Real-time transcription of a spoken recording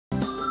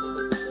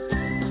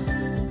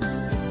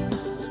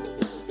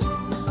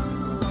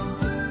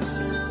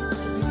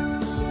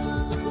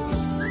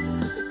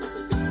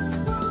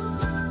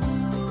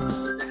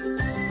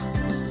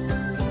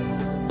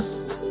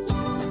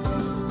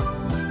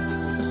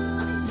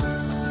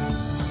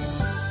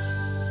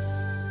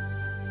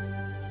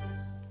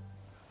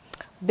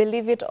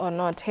believe it or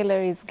not,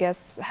 Hillary's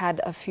guests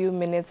had a few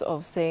minutes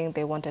of saying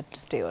they wanted to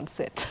stay on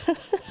set.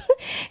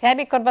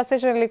 Yani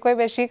conversation ilikuwa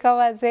imeshika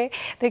wazee.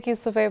 Thank you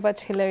so very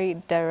much,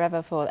 Hillary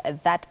Dereva, for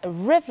that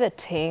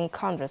riveting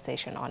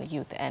conversation on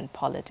youth and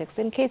politics.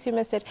 In case you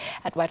missed it,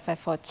 at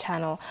Y254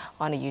 channel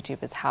on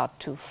YouTube is how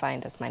to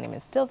find us. My name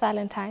is still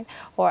Valentine,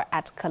 or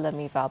at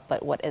Kalamival,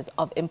 but what is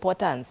of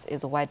importance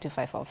is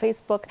Y254 on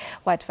Facebook,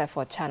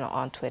 Y254 channel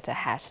on Twitter.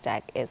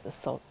 Hashtag is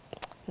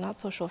not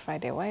Social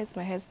Friday. Why is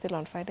my head still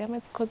on Friday? I mean,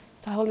 it's because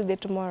it's a holiday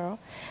tomorrow.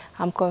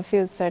 I'm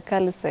confused.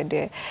 Circle's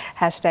idea.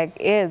 Hashtag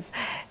is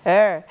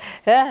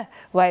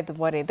why the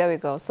morning. There we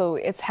go. So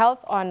it's health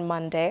on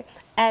Monday,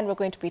 and we're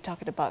going to be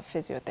talking about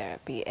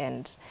physiotherapy.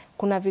 And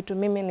kuna vitu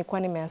mimi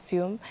nilikuwa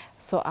nimeassume,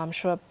 so I'm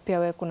sure pia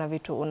we kuna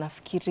vitu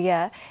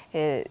unafikiria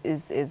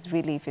is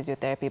really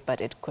physiotherapy, but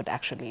it could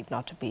actually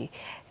not be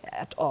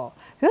at all.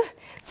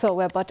 So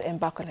we're about to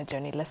embark on a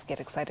journey. Let's get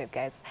excited,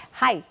 guys.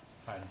 Hi.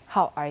 Hi.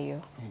 How are you?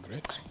 I'm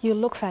great. You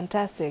look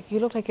fantastic. You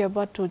look like you're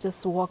about to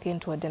just walk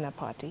into a dinner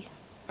party.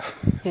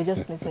 You're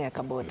just missing a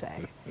kabo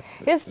tie.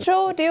 It's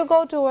true. Do you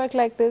go to work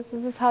like this?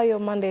 Is this how your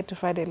Monday to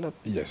Friday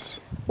looks? Yes.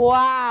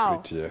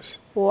 Wow. Great, yes.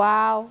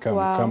 Wow.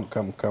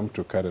 Come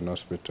to Karen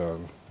Hospital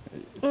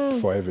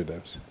for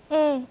evidence.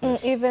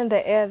 Yes. Even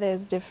the air there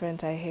is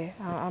different, I hear.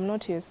 I'm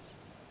not used.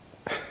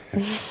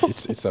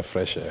 It's a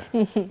fresh air.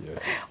 Yes.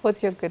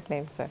 What's your good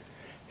name, sir?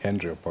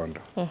 Henry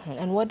Opondo.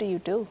 And what do you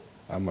do?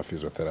 I'm a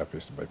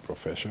physiotherapist by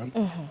profession.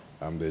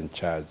 I'm the in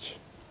charge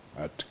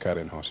at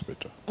Karen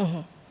Hospital.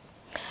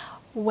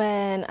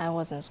 When I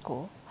was in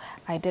school,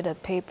 I did a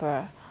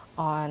paper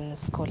on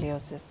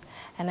scoliosis,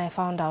 and I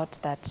found out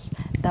that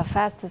the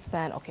fastest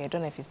man, okay, I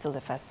don't know if he's still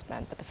the fastest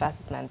man, but the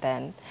fastest man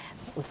then,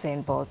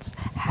 Usain Bolt,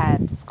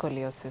 had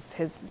scoliosis.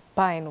 His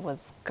spine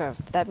was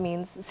curved. That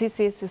means,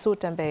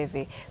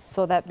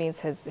 so that means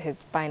his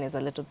spine is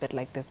a little bit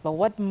like this. But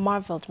what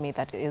marveled me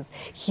that is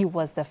he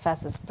was the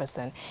fastest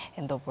person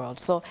in the world.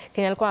 So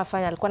then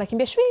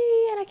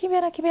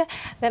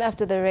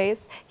after the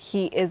race,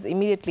 he is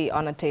immediately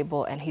on a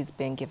table and he's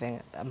being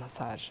given a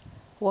massage.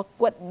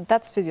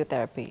 That's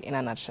physiotherapy in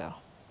a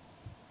nutshell.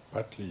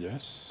 Partly,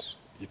 yes.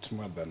 It's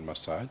more than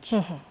massage.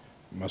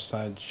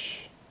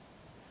 Massage,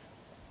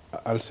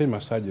 I'll say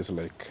massage is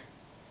like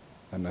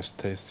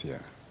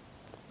anesthesia.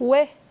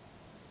 Where?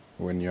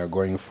 When you are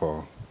going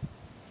for,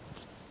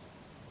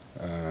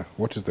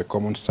 what is the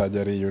common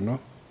surgery, you know?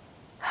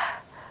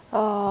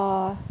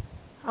 I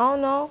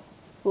don't know.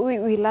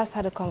 We last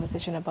had a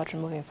conversation about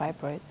removing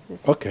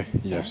fibroids. Okay,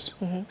 yes.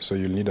 Yeah. So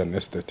you'll need an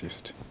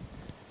anesthetist.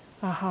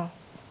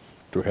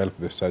 To help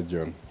the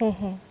surgeon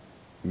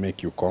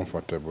make you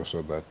comfortable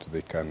so that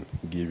they can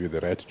give you the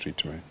right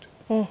treatment.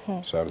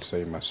 So I'll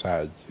say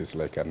massage is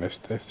like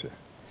anesthesia.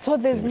 So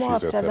there's more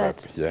after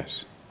that?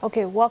 Yes.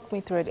 Okay, walk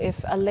me through it.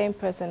 If a lame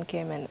person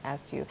came and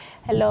asked you,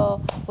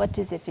 hello, what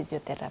is a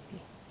physiotherapy?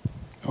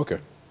 Okay.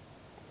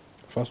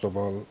 First of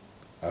all,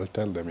 I'll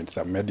tell them it's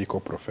a medical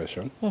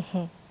profession.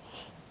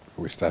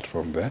 We start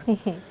from there.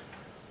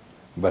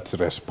 That's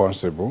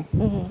responsible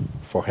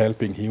for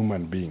helping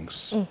human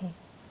beings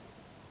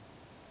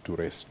to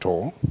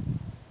restore,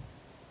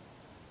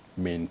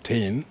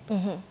 maintain,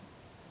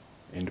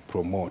 and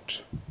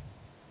promote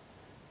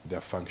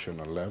their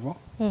functional level,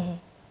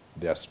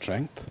 their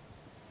strength,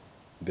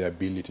 their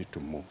ability to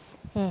move.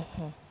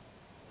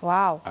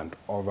 Wow. And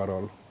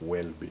overall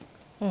well-being.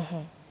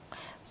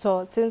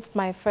 So since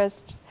my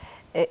first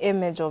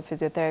image of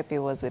physiotherapy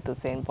was with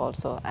Usain Bolt,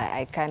 so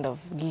I kind of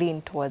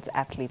lean towards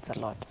athletes a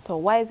lot. So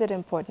why is it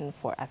important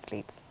for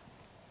athletes,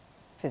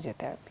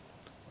 physiotherapy?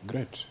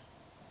 Great.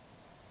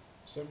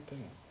 Same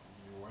thing.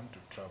 You want to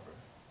travel,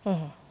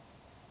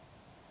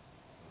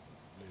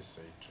 let's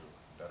say to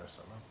Dar es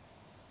Salaam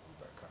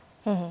with a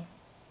car.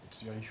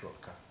 It's your usual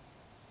car.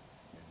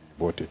 Maybe you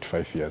bought it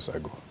 5 years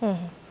ago.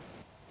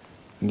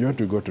 And you want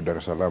to go to Dar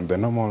es Salaam, the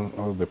normal,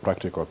 all the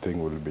practical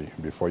thing will be,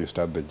 before you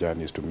start the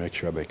journey, is to make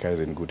sure the car is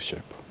in good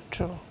shape.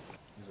 True.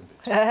 Isn't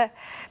it?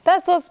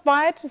 That's so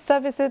smart.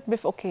 Service it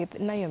before. Okay,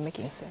 now you're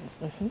making sense.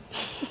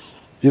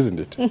 Isn't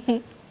it?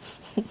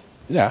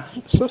 Yeah.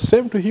 So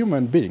same to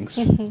human beings.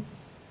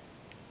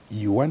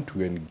 You want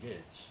to engage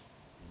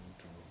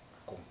into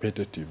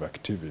competitive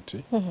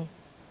activity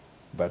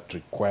that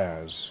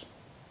requires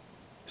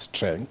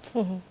strength,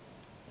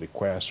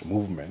 requires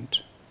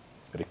movement,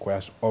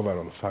 requires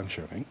overall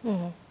functioning.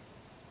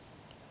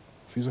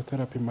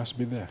 Physiotherapy must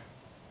be there.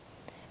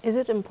 Is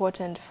it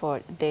important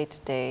for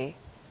day-to-day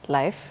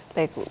life?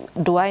 Like,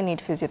 do I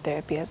need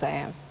physiotherapy as I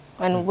am?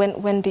 And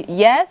when do,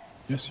 yes?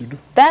 Yes, you do.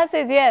 The answer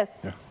is yes.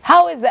 Yeah.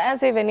 How is the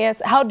answer even yes?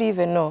 How do you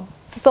even know?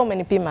 So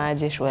many people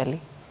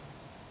surely.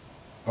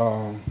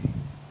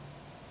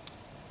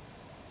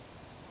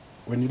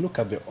 When you look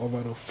at the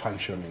overall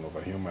functioning of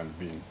a human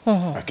being,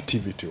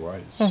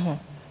 activity-wise,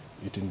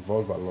 it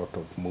involves a lot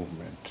of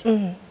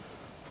movement.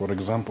 For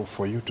example,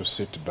 for you to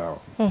sit down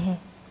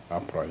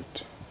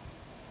upright,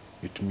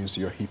 it means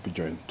your hip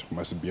joint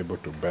must be able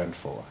to bend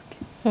forward,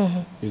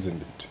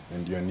 isn't it?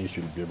 And your knee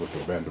should be able to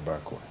bend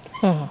backward.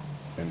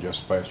 And your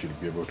spine should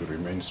be able to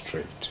remain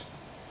straight.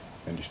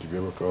 And you should be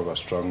able to have a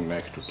strong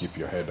neck to keep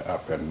your head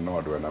up and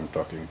nod when I'm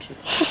talking to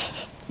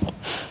you.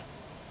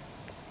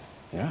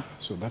 Yeah,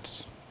 so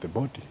that's the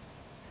body.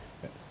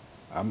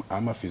 I'm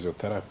a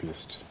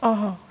physiotherapist.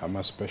 I'm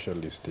a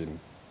specialist in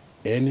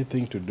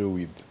anything to do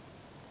with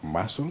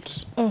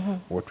muscles,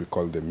 what we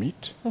call the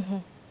meat,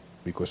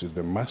 because it's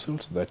the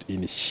muscles that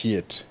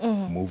initiate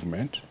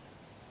movement.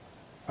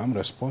 I'm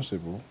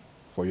responsible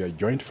for your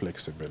joint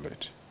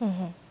flexibility.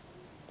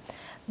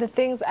 The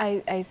things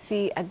I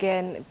see,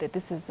 again, that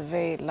this is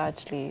very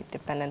largely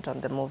dependent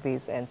on the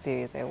movies and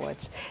series I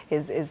watch,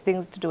 is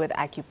things to do with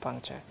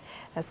acupuncture.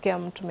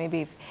 To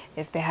maybe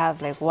if they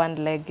have like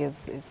one leg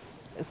is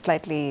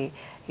slightly,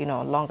 you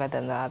know, longer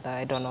than the other,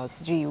 I don't know,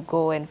 so you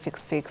go and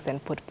fix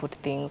and put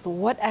things.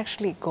 What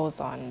actually goes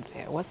on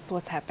there?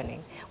 What's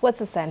happening? What's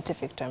the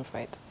scientific term for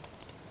it?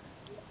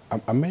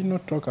 I may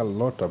not talk a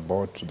lot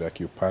about the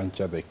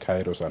acupuncture, the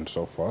kairos and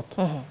so forth.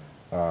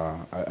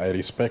 I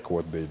respect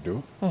what they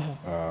do,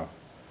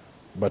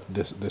 but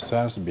the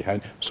science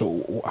behind,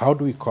 so how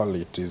do we call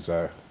it is,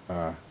 they're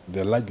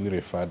largely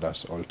referred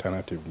as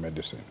alternative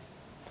medicine.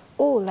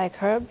 Oh,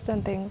 like herbs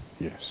and things?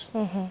 Yes.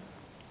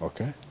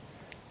 Okay.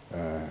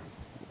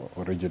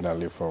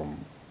 Originally from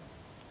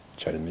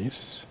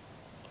Chinese.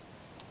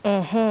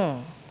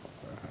 I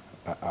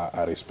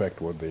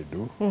respect what they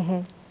do.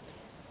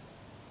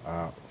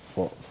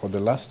 For the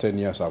last 10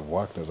 years, I've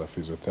worked as a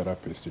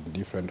physiotherapist in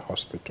different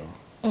hospitals.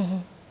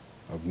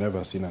 I've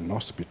never seen an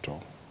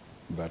hospital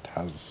that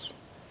has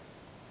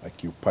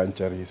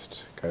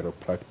acupuncturists,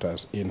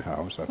 chiropractors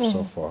in-house, and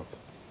so forth.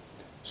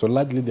 So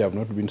largely they have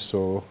not been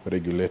so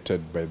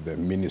regulated by the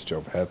Ministry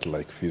of Health,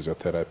 like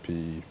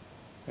physiotherapy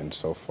and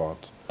so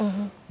forth.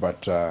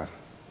 But the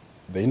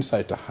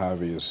insight I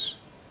have is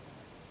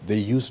they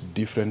use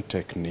different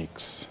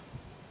techniques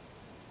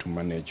to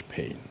manage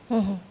pain.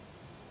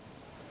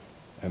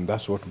 And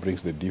that's what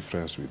brings the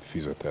difference with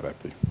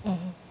physiotherapy.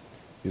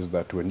 Is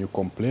that when you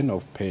complain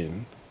of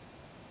pain,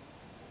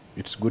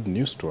 it's good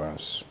news to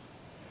us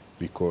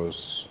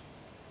because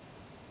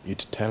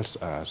it tells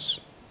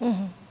us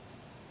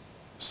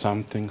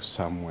something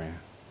somewhere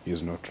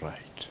is not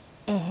right.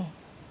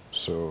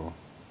 So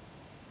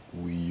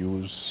we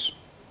use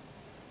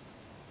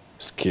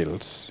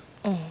skills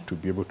to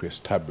be able to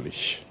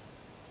establish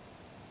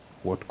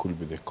what could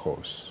be the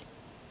cause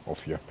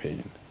of your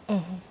pain.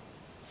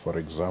 For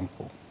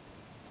example,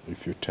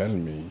 if you tell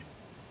me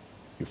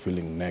you're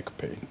feeling neck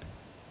pain,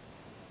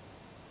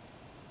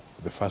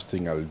 the first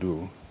thing I'll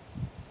do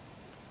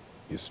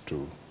is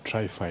to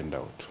try find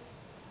out,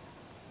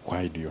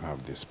 why do you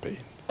have this pain?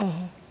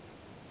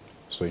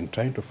 So in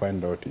trying to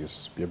find out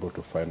is be able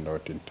to find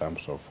out in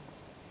terms of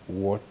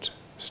what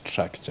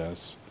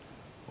structures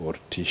or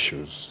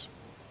tissues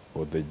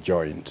or the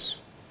joints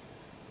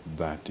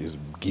that is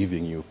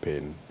giving you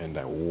pain, and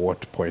at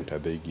what point are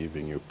they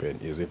giving you pain?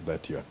 Is it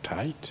that you're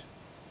tight?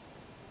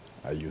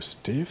 Are you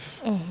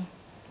stiff?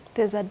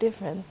 There's a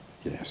difference.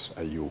 Yes.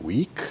 Are you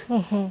weak?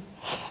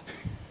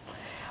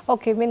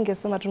 Okay, mimi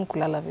ningesema tu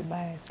kulala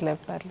vibaya,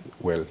 slept badly.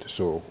 Well,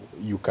 so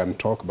you can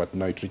talk, but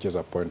now it reaches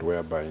a point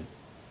whereby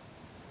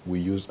we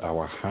use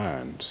our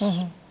hands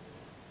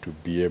to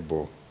be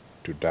able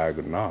to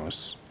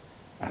diagnose,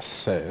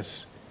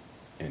 assess,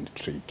 and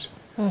treat.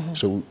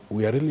 So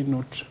we are really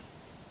not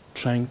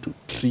trying to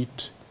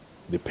treat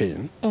the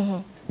pain.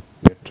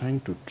 We're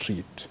trying to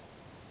treat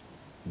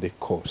the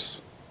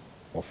cause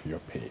of your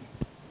pain.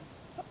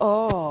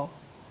 Oh,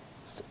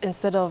 so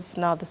instead of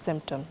now the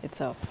symptom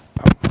itself.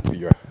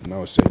 You're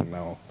now saying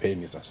now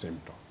pain is a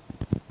symptom.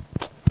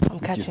 I'm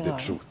catching on.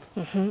 Which is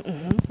the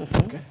truth.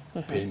 Okay?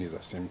 Pain is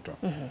a symptom.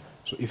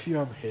 So if you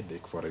have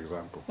headache, for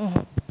example,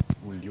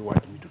 will you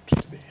want me to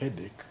treat the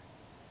headache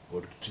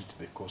or treat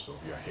the cause of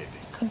your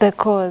headache? The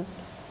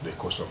cause. The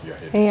cause of your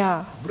headache.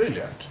 Yeah.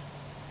 Brilliant.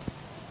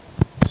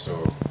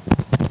 So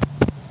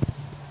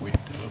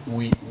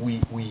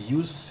we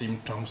use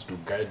symptoms to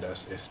guide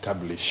us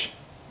establish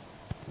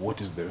what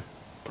is the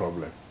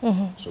problem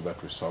so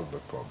that we solve the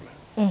problem.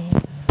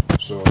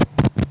 So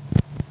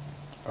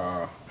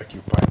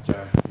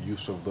acupuncture,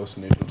 use of those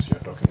needles you're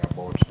talking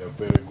about, they're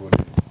very good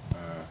in,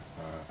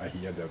 I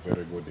hear they're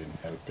very good in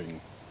helping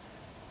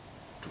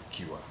to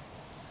cure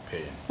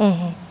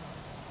pain.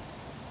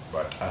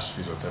 But as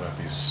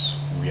physiotherapists,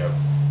 we have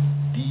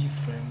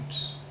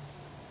different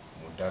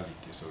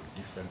modalities or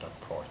different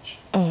approach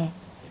in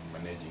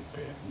managing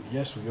pain.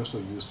 Yes, we also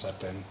use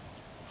certain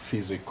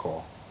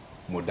physical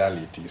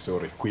modalities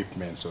or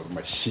equipments or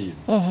machine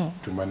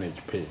to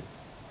manage pain.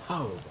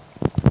 However,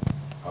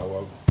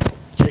 our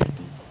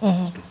objective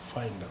is to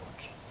find out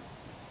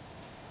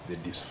the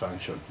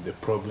dysfunction, the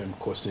problem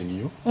causing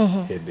you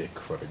headache,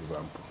 for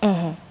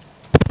example.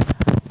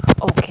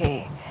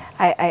 Okay,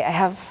 I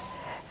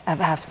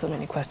have so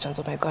many questions,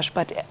 oh my gosh.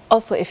 But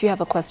also, if you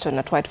have a question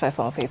at Y254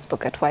 on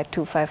Facebook, at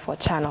Y254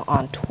 channel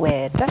on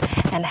Twitter,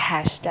 and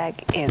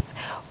hashtag is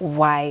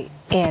Y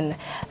in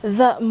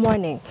the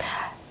morning.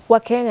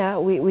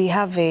 Wakenya, we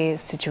have a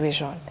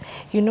situation.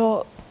 You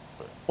know,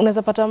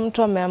 unaweza pata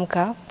mtu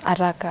ameamka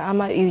haraka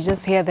ama you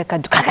just hear the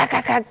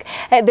kakakakak,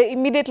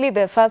 immediately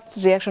the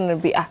first reaction will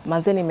be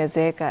manze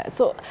nimezeeka.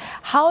 So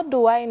how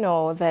do I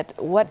know that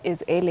what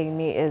is ailing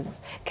me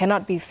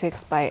cannot be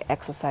fixed by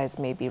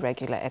exercise, maybe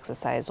regular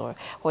exercise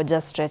or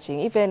just stretching?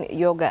 Even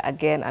yoga,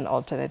 again, an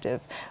alternative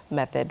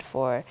method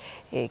for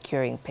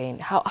curing pain.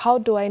 How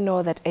do I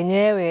know that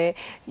anyway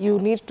you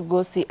need to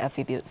go see a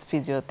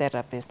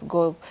physiotherapist,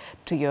 go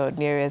to your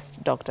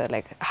nearest doctor?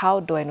 Like, how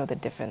do I know the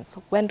difference?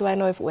 When do I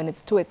know when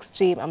it's too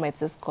extreme or it's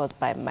just caused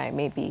by my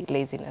maybe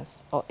laziness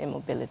or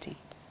immobility?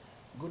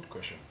 Good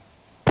question.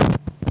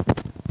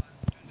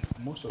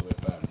 Most of the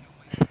time,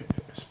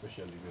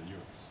 especially the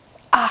youths.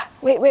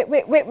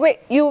 Wait.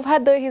 You've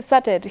heard the way he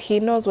started. He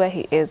knows where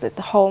he is, at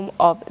the home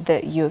of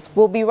the youth.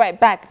 We'll be right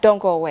back. Don't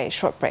go away.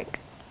 Short break.